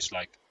 sometimes it can reach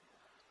like,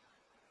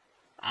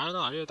 I don't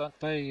know, I really don't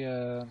play,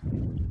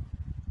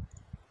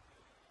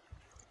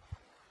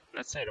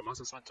 let's say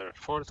Remorseless Winter,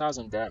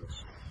 4,000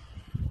 damage.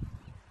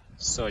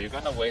 So you're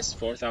gonna waste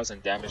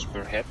 4,000 damage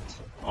per hit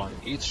on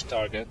each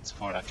target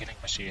for a killing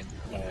machine,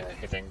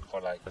 hitting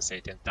for like, let's say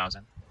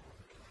 10,000.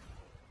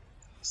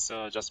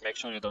 So just make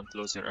sure you don't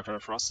lose your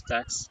Everfrost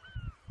stacks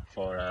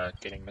for a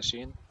killing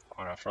machine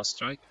or a Frost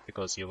Strike,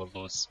 because you will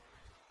lose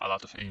a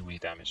lot of AoE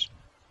damage.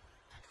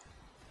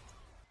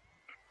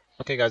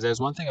 Okay guys, there's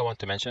one thing I want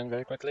to mention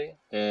very quickly,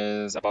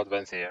 is about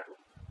Venthyr.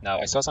 Now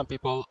I saw some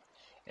people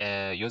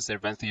use their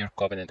Venthyr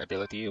Covenant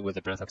ability with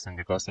the Breath of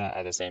Sandagosa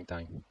at the same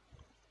time.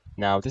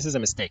 Now this is a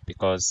mistake,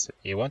 because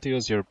you want to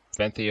use your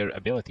Venthyr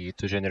ability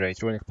to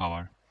generate runic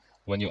power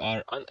when you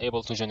are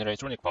unable to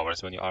generate runic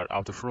powers, when you are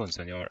out of runes,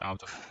 when you are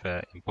out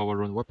of empower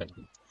rune weapon,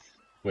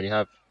 when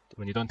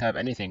you don't have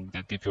anything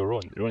that gives you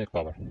runic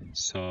power.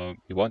 So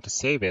you want to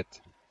save it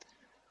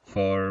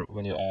for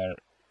when you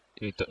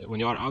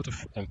are out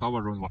of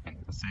empower rune weapon.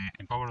 Let's say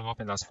empower rune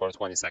weapon lasts for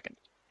 20 seconds.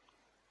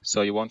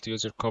 So you want to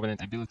use your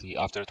Covenant ability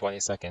after 20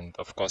 seconds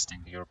of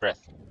casting your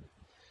breath.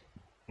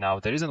 Now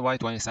the reason why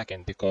 20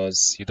 seconds,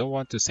 because you don't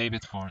want to save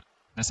it for,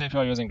 let's say if you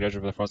are using Rage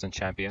of the Frozen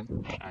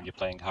Champion and you're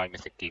playing high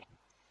mythic key,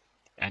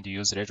 and you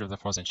use Rage of the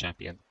Frozen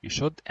Champion, you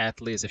should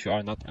at least, if you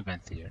are not a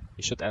Venthyr,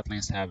 you should at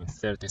least have a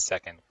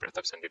 30-second Breath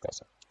of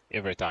Sandagosa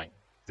every time.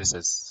 This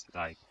is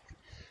like,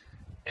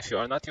 if you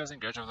are not using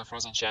Rage of the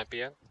Frozen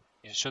Champion,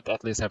 you should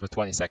at least have a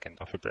 20-second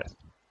of a breath.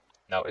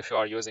 Now, if you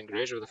are using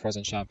Rage of the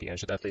Frozen Champion, you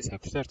should at least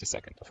have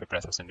 30-second of a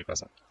breath of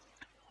Syndragosa.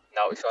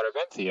 Now, if you are a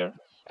Venthyr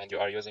and you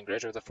are using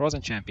Rage of the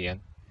Frozen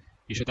Champion,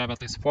 you should have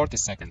at least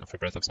 40-second of a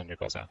breath of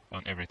Syndragosa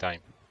on every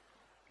time.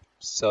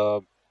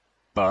 So,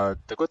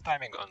 but the good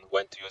timing on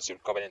when to use your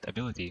Covenant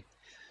ability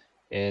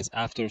is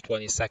after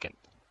 20-second.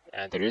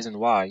 And the reason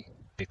why,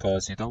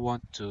 because you don't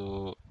want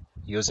to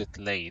use it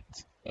late.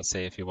 Let's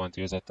say if you want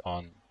to use it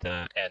on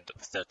the end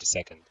of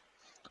 30-second.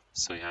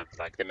 So you have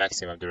like the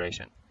maximum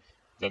duration.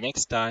 The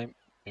next time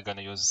you're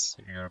gonna use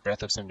your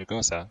Breath of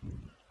Syndragosa,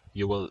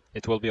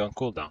 it will be on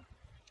cooldown.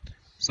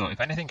 So if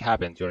anything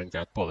happened during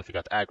that pull, if you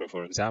got aggro,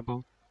 for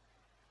example,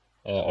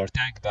 or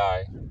tank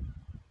die,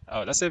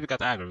 let's say if you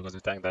got aggro because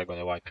the tank die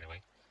gonna wipe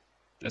anyway.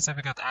 Let's say if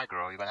you got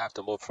aggro, you're gonna have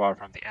to move far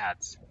from the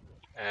ads,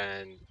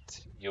 and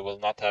you will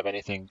not have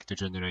anything to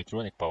generate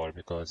runic power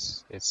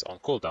because it's on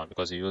cooldown,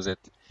 because you use it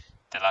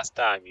the last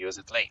time, you use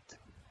it late.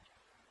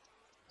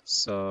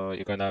 So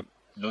you're gonna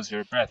lose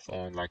your breath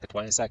on like a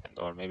 20-second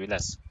or maybe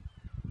less.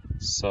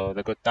 So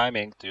the good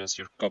timing to use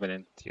your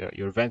Covenant,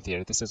 your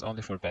Venthyr, this is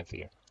only for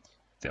Venthyr.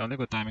 The only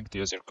good timing to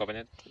use your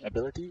Covenant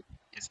ability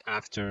is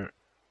after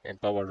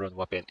Empower Rune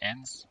Weapon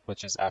ends,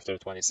 which is after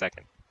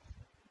 20-second.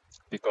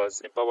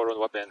 Because Empower Rune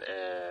Weapon,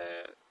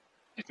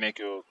 it make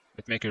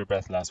your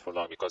breath last for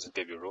long because it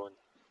give you rune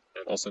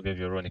and also give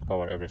you runic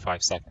power every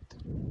 5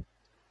 seconds.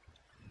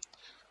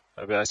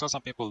 But I saw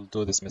some people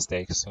do this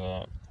mistake,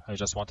 so I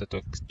just wanted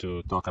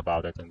to talk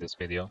about it in this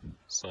video.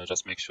 So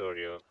just make sure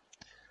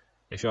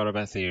if you are a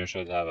Venthyr, you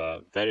should have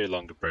a very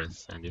long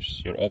breath, and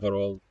your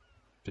overall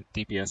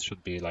DPS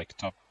should be like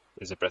top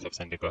is a Breath of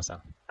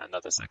Syndragosa, and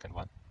not the second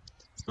one.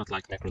 It's not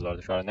like Necrolord.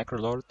 If you are a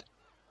Necrolord,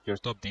 your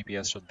top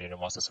DPS should be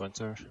Remostus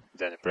Winter,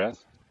 then a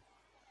Breath.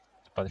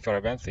 But if you're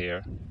a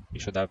Venthyr, you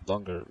should have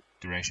longer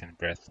duration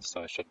breath,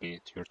 so it should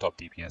be your top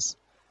DPS.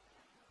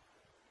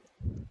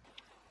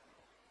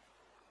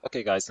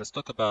 Okay guys, let's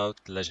talk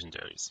about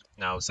legendaries.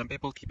 Now, some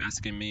people keep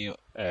asking me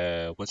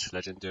which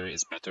legendary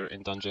is better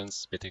in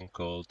dungeons, Biting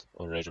Cold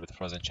or Rage with the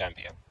Frozen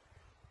Champion.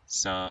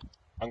 So,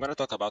 I'm gonna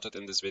talk about it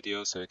in this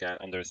video so you can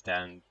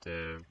understand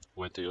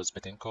when to use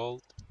Biting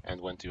Cold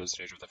and when to use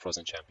Rage with the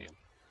Frozen Champion.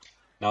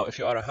 Now, if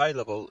you are a high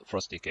level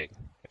Frosty King,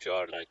 if you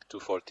are like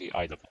 240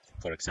 eye level,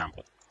 for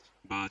example,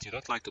 but you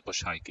don't like to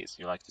push high keys,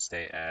 you like to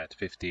stay at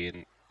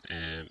 15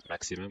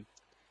 maximum,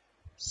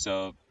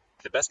 so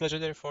the best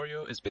legendary for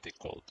you is Biting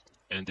Cold.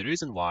 And the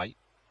reason why,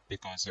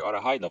 because you are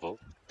a high level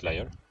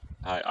player,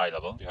 high eye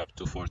level, you have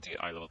 240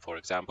 eye level for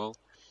example,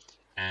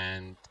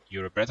 and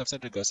your Breath of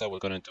Syndragosa will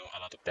gonna do a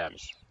lot of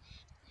damage.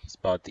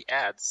 But the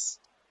ads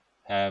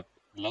have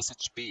less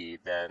HP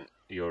than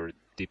your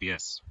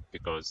DPS,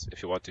 because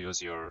if you want to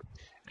use your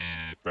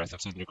Breath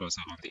of Syndragosa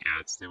on the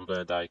ads, they will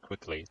gonna die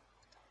quickly,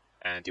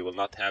 and you will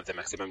not have the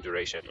maximum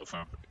duration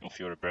of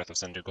your Breath of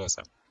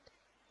Syndragosa.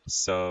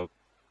 So,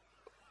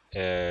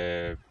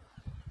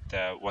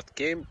 what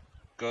came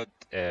good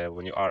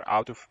when you are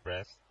out of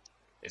breath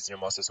is your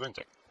Remostus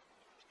Winter.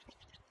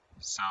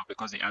 So,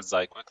 because the ads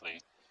die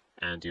quickly,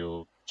 and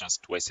you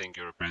just wasting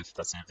your breath,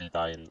 let's say they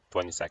die in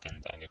 20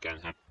 seconds, and you can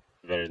have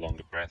very long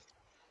breath.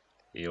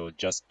 You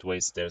just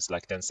waste, there's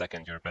like 10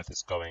 seconds your breath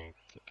is going,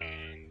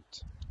 and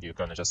you're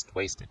gonna just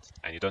waste it.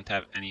 And you don't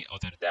have any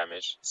other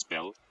damage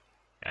spell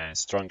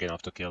strong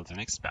enough to kill the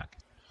next pack.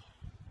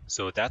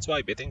 So that's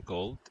why Biting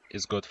Cold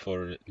is good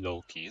for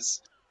low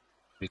keys,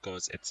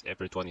 because it's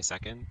every 20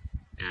 seconds,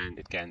 and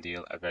it can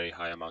deal a very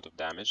high amount of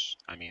damage.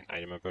 I mean, I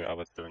remember I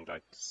was doing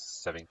like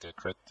 70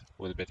 crit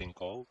with Biting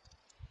Cold.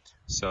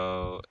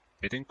 So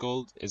Biting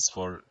Cold is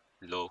for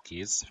low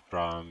keys,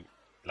 from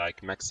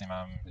like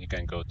maximum you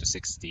can go to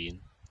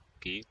 16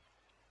 key,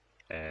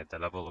 the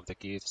level of the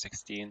key is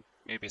 16,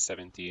 maybe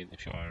 17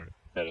 if you are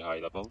very high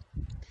level.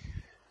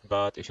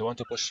 But if you want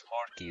to push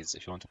more keys,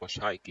 if you want to push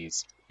high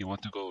keys, you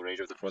want to go Rage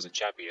of the Frozen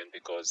Champion,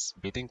 because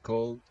Biting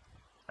Cold,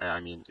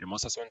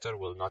 Remostus Winter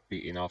will not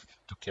be enough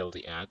to kill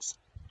the ads.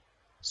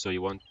 So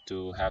you want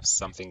to have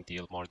something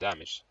deal more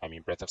damage. I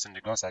mean, Breath of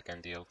Syndragosa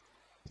can deal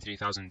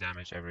 3000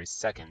 damage every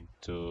second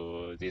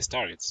to these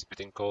targets.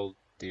 Biting Cold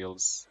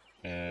deals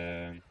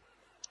 3000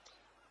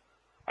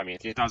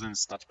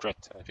 is not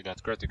crit. If you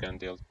got crit, you can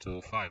deal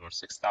to 5 or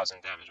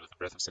 6000 damage with the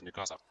Breath of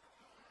Syndragosa.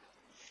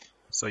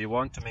 So you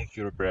want to make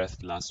your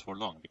breath last for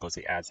long, because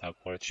the ads have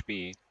more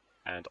HP,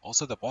 and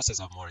also the bosses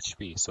have more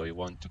HP. So you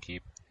want to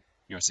keep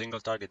your single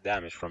target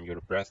damage from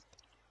your breath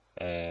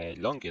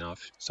long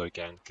enough so you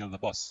can kill the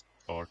boss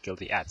or kill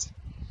the ads.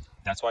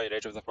 That's why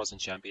Rage of the Frozen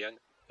Champion,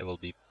 it will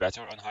be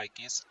better on high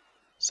keys,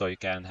 so you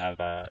can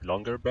have a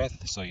longer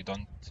breath, so you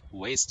don't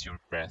waste your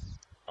breath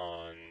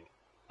on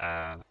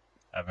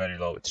a very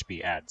low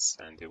HP ads,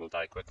 and you will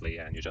die quickly,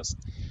 and you just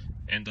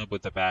end up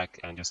with the back,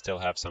 and you still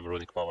have some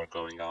runic power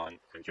going on,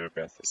 and your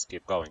breath is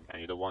keep going.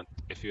 And you don't want,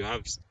 if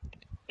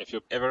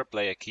you ever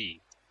play a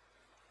key,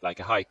 like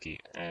a high key,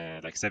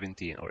 like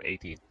 17 or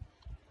 18,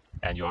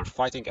 and you are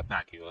fighting a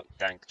pack, your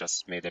tank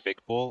just made a big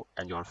pull,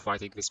 and you are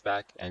fighting this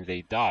pack, and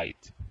they died,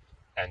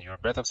 and your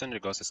Breath of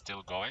Syndragosa is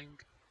still going,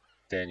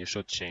 then you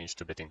should change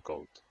to Biting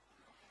Cold.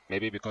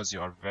 Maybe because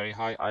you are very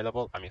high eye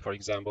level. I mean, for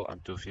example, I'm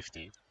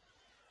 250.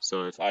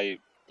 So if I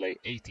play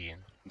 18,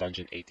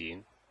 dungeon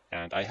 18,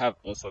 and I have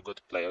also good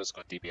players,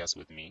 good DPS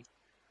with me,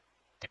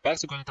 the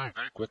packs are going to die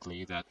very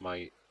quickly that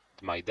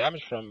my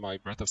damage from my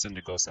Breath of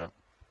Syndragosa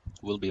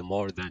will be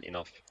more than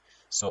enough.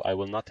 So I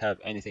will not have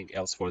anything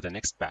else for the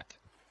next pack.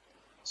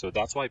 So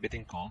that's why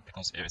bidding call,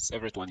 because it's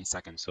every 20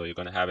 seconds, so you're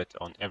gonna have it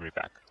on every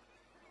pack.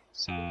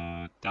 So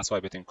that's why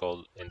bidding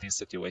call in this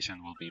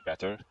situation will be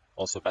better,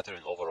 also better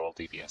in overall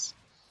DPS.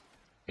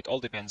 It all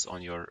depends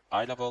on your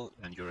eye level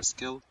and your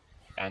skill,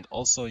 and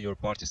also your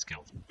party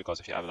skill, because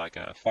if you have like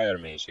a fire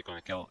mage, you're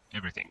gonna kill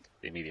everything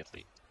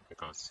immediately,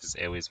 because his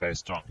AoE is very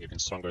strong, even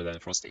stronger than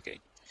Frost Decay.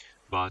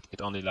 But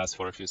it only lasts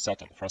for a few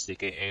seconds. Frost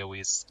Decay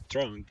AoE is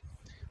strong,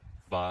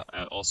 but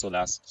also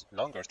lasts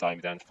longer time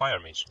than Fire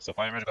Mage. So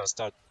Fire Mage is gonna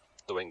start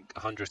doing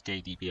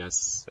 100k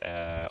DPS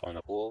on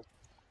a pool,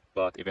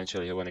 but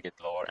eventually he's gonna get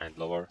lower and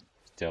lower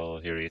till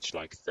he reach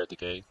like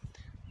 30k.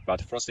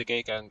 But Frost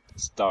Decay can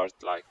start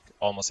like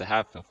almost a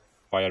half of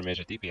Fire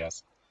Mage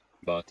DPS,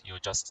 but you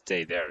just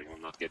stay there. You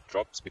will not get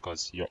drops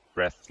because your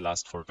breath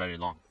lasts for very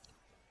long.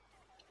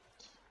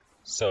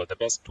 So the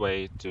best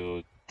way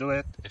to do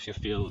it, if you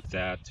feel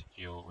that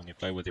when you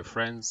play with your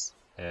friends,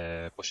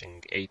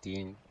 pushing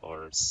 18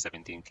 or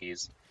 17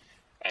 keys,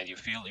 and you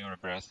feel your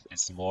breath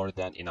is more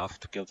than enough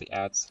to kill the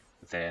ads,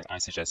 then I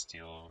suggest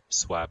you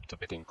swap to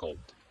Biting Cold,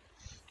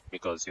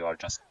 because you are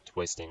just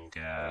wasting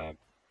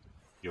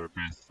your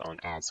breath on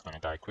ads gonna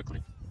die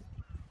quickly.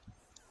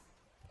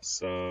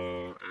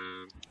 So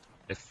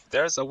if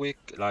there's a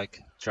weak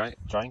like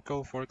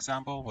Tranquil, for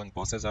example, when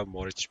bosses have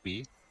more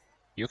HP,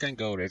 you can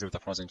go Rage of the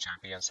Frozen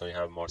Champion so you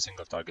have more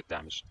single target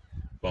damage.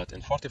 But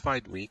in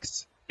fortified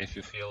weeks, if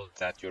you feel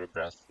that your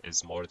breath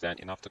is more than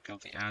enough to kill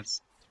the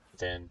ads,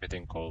 then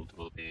Biting Cold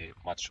will be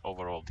much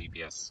overall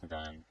DPS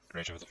than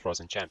Rage of the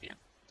Frozen Champion.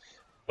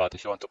 But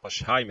if you want to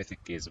push high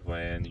mythic keys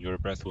when your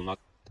breath will not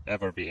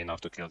ever be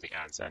enough to kill the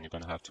ads and you're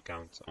gonna have to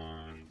count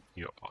on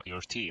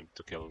your team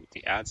to kill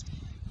the ads,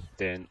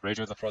 then Rage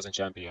of the Frozen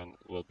Champion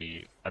will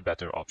be a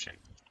better option.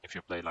 If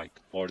you play like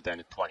more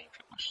than 20, if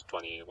you push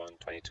 21,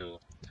 22,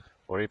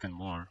 or even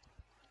more,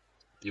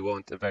 you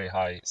want a very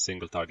high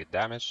single target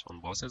damage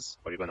on bosses,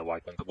 or you're gonna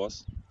wipe on the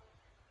boss.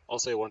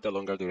 Also, you want a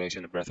longer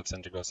duration of Breath of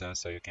Syndragosa,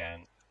 so you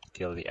can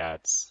kill the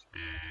ads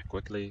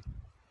quickly.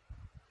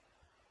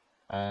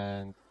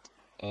 And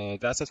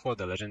that's it for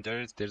the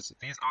legendaries. These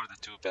are the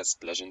two best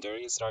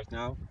legendaries right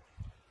now.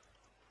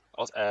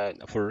 Also,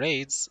 for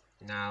raids,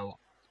 now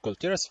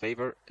Kultira's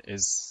Favor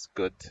is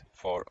good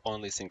for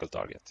only single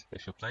target.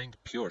 If you're playing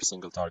pure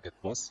single target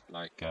boss,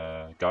 like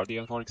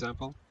Guardian for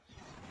example,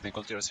 then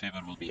Kultira's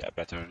Favor will be a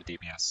better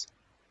DPS.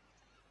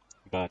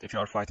 But if you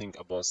are fighting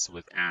a boss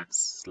with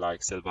ads,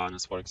 like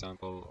Sylvanus for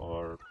example,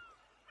 or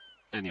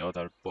any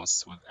other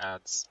boss with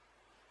ads,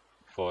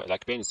 for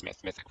like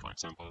Bainesmith Mythic for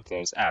example,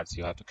 there's ads,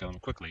 you have to kill them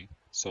quickly.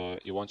 So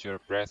you want your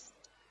breath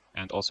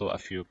and also a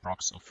few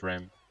procs of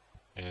Rim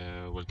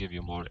will give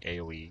you more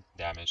AoE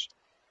damage.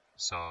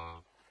 So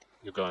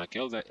you're gonna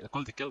kill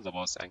the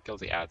boss and kill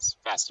the ads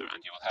faster,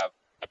 and you will have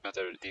a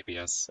better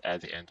DPS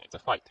at the end of the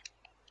fight.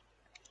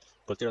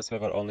 Kultira's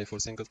Favor only for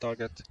single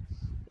target.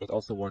 It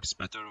also works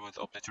better with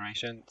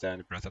Obliteration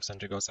than Breath of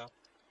Syndragosa.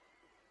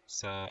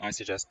 So I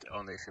suggest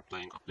only if you're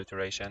playing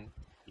Obliteration,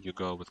 you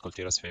go with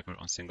Kultira's Favor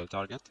on single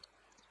target.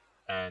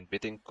 And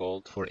Biting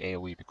Cold for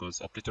AoE,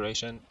 because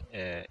Obliteration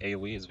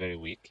AoE is very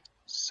weak.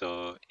 So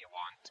you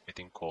want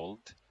Biting Cold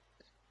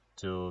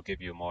to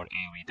give you more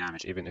AoE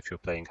damage even if you're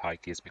playing high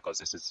keys, because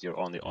this is your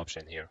only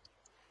option here.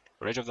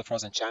 Rage of the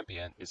Frozen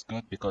Champion is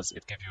good because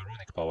it gives you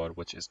runic power,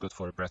 which is good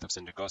for Breath of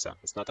Syndragosa.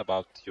 It's not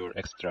about your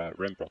extra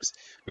Rem procs,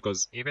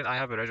 because even I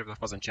have a Rage of the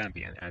Frozen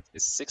Champion and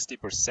it's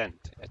 60%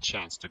 a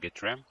chance to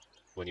get Rem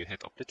when you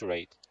hit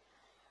Obliterate.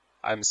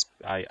 I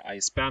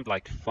spammed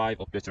like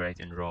 5 Obliterate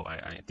in a row.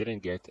 I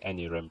didn't get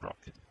any Rem proc.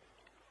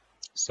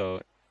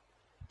 So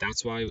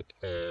that's why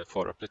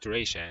for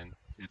Obliteration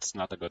it's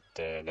not a good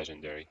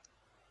legendary.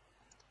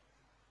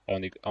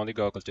 Only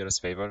go Kultira's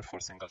Favor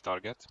for single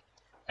target,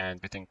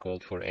 and Biting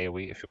Cold for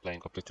AoE if you're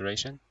playing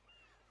Obliteration.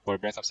 For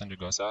Breath of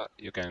Syndragosa,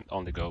 you can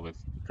only go with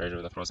Rage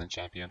of the Frozen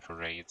Champion for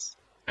raids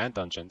and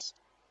dungeons,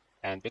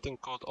 and Biting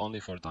Cold only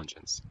for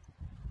dungeons.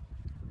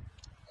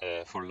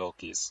 For low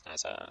keys,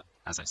 as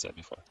I said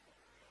before.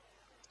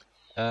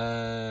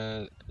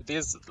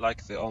 These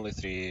like the only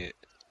 3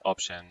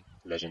 option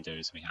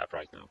legendaries we have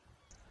right now.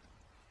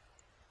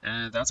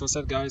 And that's what's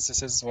it, guys.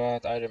 This is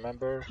what I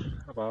remember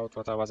about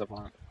what I was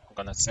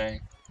gonna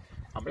say.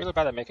 I'm really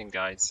bad at making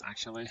guides,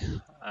 actually.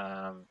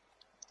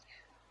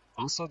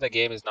 Also, the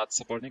game is not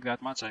supporting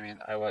that much. I mean,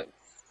 I was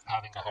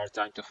having a hard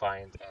time to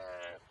find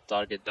a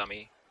target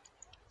dummy.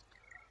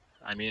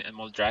 I mean, in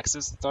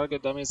Moldrax's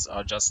target dummies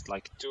are just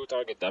like 2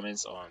 target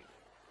dummies on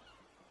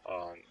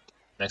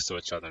next to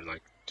each other,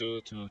 like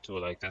 2, 2, 2,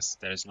 like this.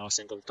 There is no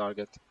single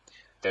target.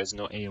 There's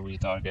no AoE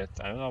target.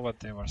 I don't know what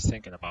they were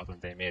thinking about when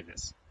they made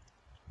this.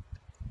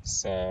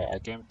 So I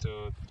came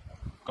to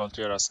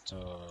Culturas to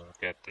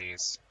get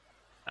these.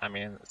 I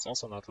mean, it's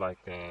also not like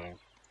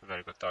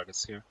very good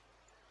targets here.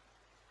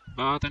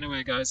 But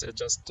anyway, guys, it's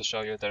just to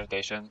show you the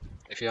rotation.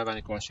 If you have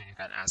any question, you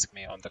can ask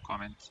me on the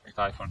comment if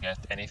I forget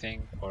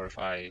anything or if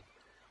I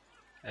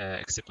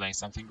explain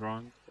something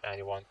wrong and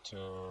you want to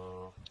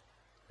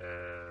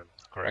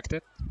correct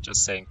it.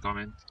 Just say in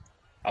comment.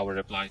 I will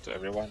reply to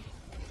everyone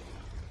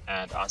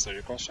and answer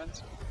your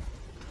questions.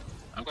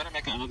 I'm gonna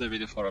make another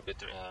video for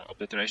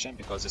obliteration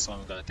because this one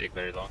is gonna take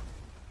very long.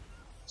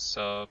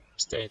 So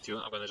stay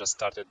tuned. I'm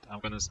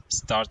gonna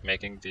start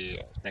making the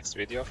next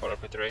video for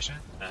obliteration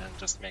and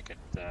just make it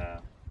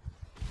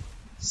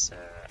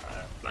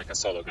like a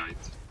solo guide.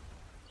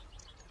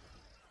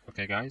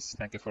 Okay guys,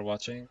 thank you for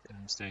watching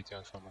and stay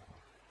tuned for more.